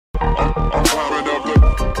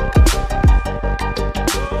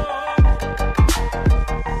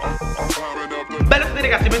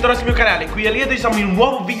ragazzi, bentornati sul mio canale, qui è Lieto e siamo in un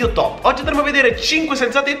nuovo video top. Oggi andremo a vedere 5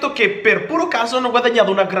 senzatetto che per puro caso hanno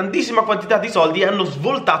guadagnato una grandissima quantità di soldi e hanno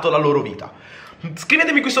svoltato la loro vita.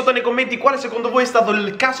 Scrivetemi qui sotto nei commenti quale secondo voi è stato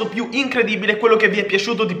il caso più incredibile, quello che vi è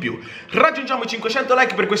piaciuto di più. Raggiungiamo i 500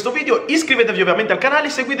 like per questo video, iscrivetevi ovviamente al canale e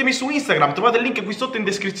seguitemi su Instagram, trovate il link qui sotto in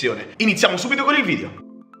descrizione. Iniziamo subito con il video.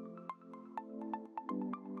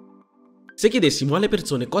 Se chiedessimo alle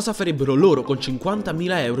persone cosa farebbero loro con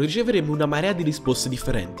 50.000 euro, riceveremmo una marea di risposte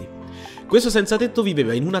differenti. Questo senzatetto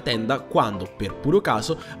viveva in una tenda quando, per puro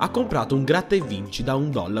caso, ha comprato un gratta e vinci da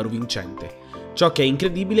 $1 vincente. Ciò che è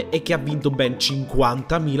incredibile è che ha vinto ben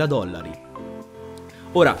 50.000 dollari.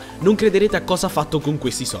 Ora, non crederete a cosa ha fatto con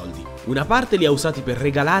questi soldi. Una parte li ha usati per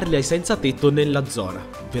regalarli ai senzatetto nella zona,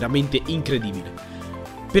 veramente incredibile.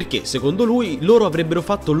 Perché, secondo lui, loro avrebbero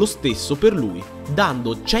fatto lo stesso per lui,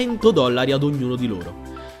 dando $100 ad ognuno di loro.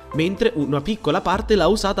 Mentre una piccola parte l'ha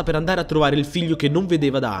usata per andare a trovare il figlio che non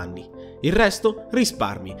vedeva da anni. Il resto,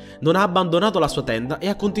 risparmi. Non ha abbandonato la sua tenda e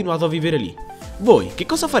ha continuato a vivere lì. Voi, che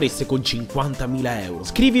cosa fareste con 50.000 euro?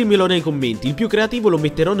 Scrivimelo nei commenti, il più creativo lo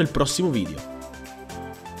metterò nel prossimo video.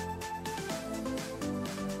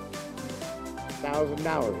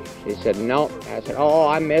 $1,000. She said, no. I said, oh,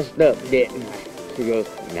 I messed up, didn't I? She goes,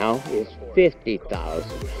 no, it's 50,000.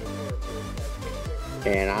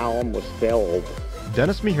 And I almost fell over.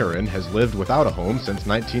 Dennis Mihurin has lived without a home since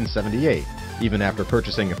 1978. Even after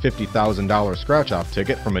purchasing a $50,000 scratch-off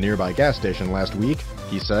ticket from a nearby gas station last week,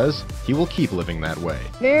 he says he will keep living that way.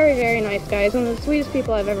 Very, very nice guys. One of the sweetest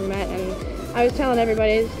people I've ever met, and I was telling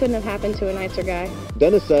everybody this couldn't have happened to a nicer guy.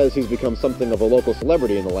 Dennis says he's become something of a local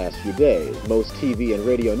celebrity in the last few days. Most TV and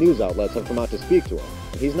radio news outlets have come out to speak to him.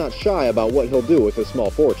 He's not shy about what he'll do with his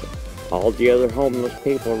small fortune. All the other homeless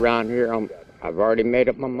people around here, I've already made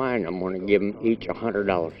up my mind. I'm going to give them each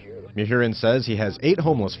 $100. Mihurin says he has 8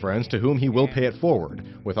 homeless friends to whom he will pay it forward.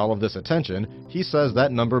 With all of this attention, he says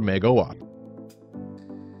that number may go up.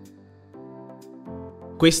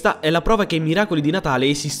 Questa è la prova che i miracoli di Natale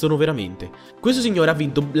esistono veramente. Questo signore ha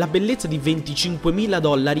vinto la bellezza di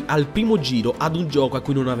 $25.000 al primo giro ad un gioco a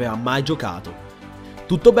cui non aveva mai giocato.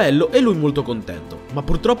 Tutto bello e lui molto contento, ma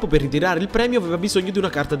purtroppo per ritirare il premio aveva bisogno di una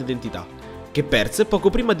carta d'identità, che perse poco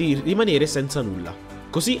prima di rimanere senza nulla.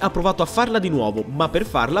 Così ha provato a farla di nuovo, ma per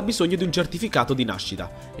farla ha bisogno di un certificato di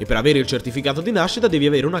nascita, e per avere il certificato di nascita devi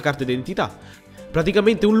avere una carta d'identità.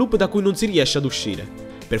 Praticamente un loop da cui non si riesce ad uscire.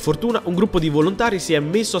 Per fortuna un gruppo di volontari si è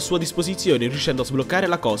messo a sua disposizione riuscendo a sbloccare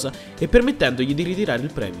la cosa e permettendogli di ritirare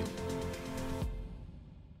il premio.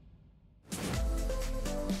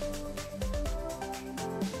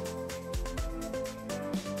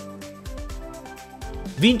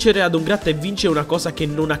 Vincere ad un gratta e vinci è una cosa che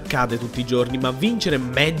non accade tutti i giorni, ma vincere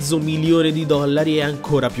 $500.000 è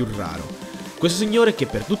ancora più raro. Questo signore, che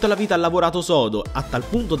per tutta la vita ha lavorato sodo, a tal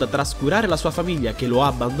punto da trascurare la sua famiglia che lo ha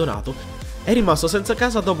abbandonato, è rimasto senza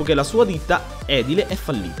casa dopo che la sua ditta edile è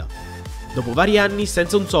fallita. Dopo vari anni,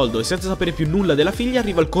 senza un soldo e senza sapere più nulla della figlia,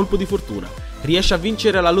 arriva il colpo di fortuna. Riesce a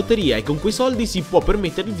vincere la lotteria e con quei soldi si può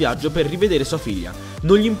permettere il viaggio per rivedere sua figlia.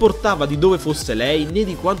 Non gli importava di dove fosse lei né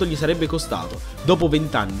di quanto gli sarebbe costato. Dopo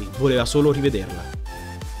 20 anni voleva solo rivederla.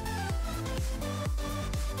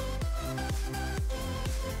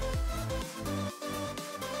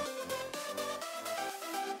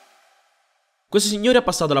 Questo signore ha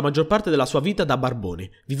passato la maggior parte della sua vita da barbone,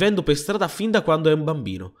 vivendo per strada fin da quando è un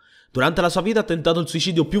bambino. Durante la sua vita ha tentato il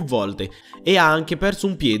suicidio più volte e ha anche perso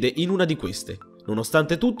un piede in una di queste.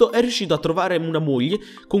 Nonostante tutto è riuscito a trovare una moglie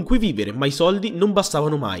con cui vivere, ma i soldi non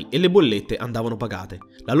bastavano mai e le bollette andavano pagate.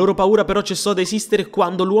 La loro paura però cessò di esistere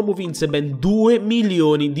quando l'uomo vinse ben $2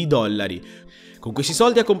 milioni. Con questi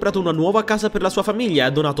soldi ha comprato una nuova casa per la sua famiglia e ha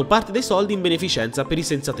donato parte dei soldi in beneficenza per i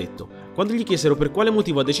senzatetto. Quando gli chiesero per quale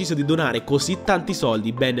motivo ha deciso di donare così tanti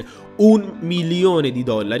soldi, ben $1 milione,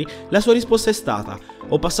 la sua risposta è stata: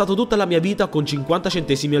 ho passato tutta la mia vita con 50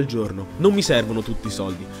 centesimi al giorno, non mi servono tutti i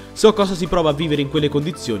soldi, so cosa si prova a vivere in quelle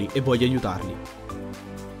condizioni e voglio aiutarli.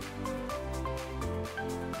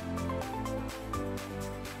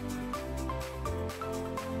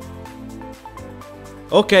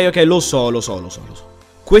 Ok, lo so.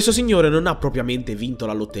 Questo signore non ha propriamente vinto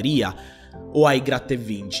la lotteria o ai gratta e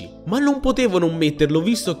vinci, ma non potevo non metterlo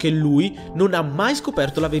visto che lui non ha mai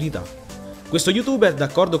scoperto la verità. Questo youtuber,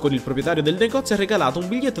 d'accordo con il proprietario del negozio, ha regalato un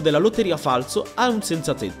biglietto della lotteria falso a un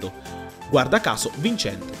senzatetto, guarda caso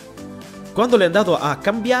vincente. Quando l'è andato a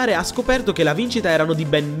cambiare ha scoperto che la vincita erano di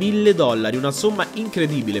ben $1.000, una somma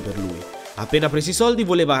incredibile per lui. Appena presi i soldi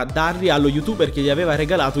voleva darli allo youtuber che gli aveva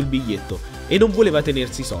regalato il biglietto e non voleva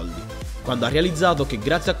tenersi i soldi. Quando ha realizzato che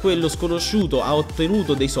grazie a quello sconosciuto ha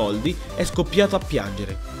ottenuto dei soldi, è scoppiato a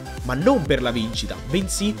piangere. ma non per la vincita,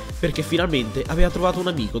 bensì perché finalmente aveva trovato un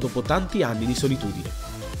amico dopo tanti anni di solitudine.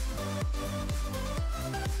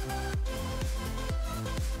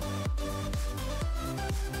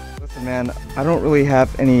 Listen, man, I don't really have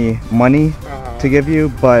any money to give you,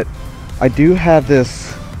 but I do have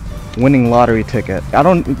this winning lottery ticket. I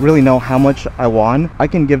don't really know how much I won. I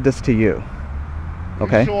can give this to you.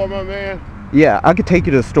 Okay? You sure, my man? Yeah, I could take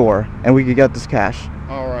you to the store and we could get this cash.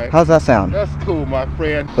 All right. How's that sound? That's cool, my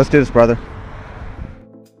friend. Let's do this, brother.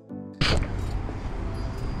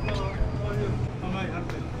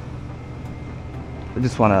 I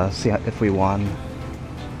just want to see if we won.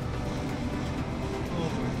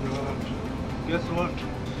 Guess what?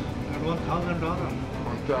 I won $1,000.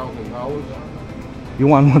 $1,000? You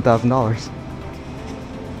won $1,000.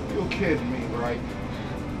 You're kidding me, right?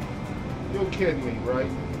 You're kidding me, right?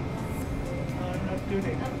 I'm not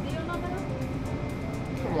kidding.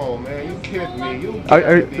 Come on, man. You kidding me. You Are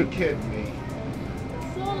gotta be kidding me.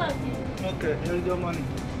 Okay, here's your money.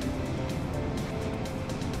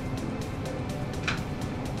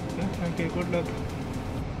 Okay, thank you. Good luck.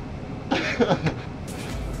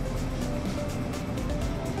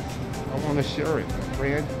 I want to share it, my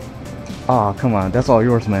friend. Oh, come on. That's all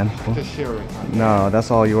yours, man. Just share it, my No, friend.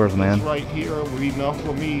 that's all yours, man. It's right here with enough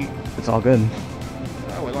for me. It's all good.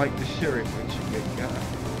 I would like to share it with you, big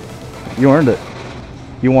guy. You earned it.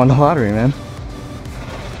 You won the lottery, man.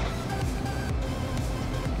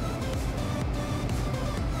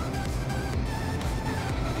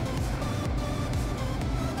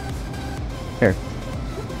 Here.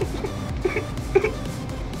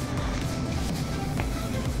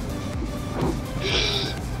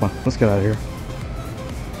 Come on, let's get out of here.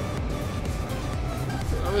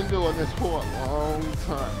 I've been doing this for a long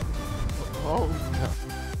time. A long time.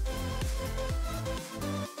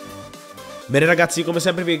 Bene ragazzi, come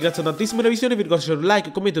sempre vi ringrazio tantissimo per la visione, vi ricordo di lasciare un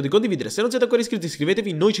like, commento e di condividere. Se non siete ancora iscritti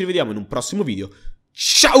iscrivetevi, noi ci rivediamo in un prossimo video.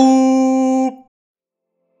 Ciao!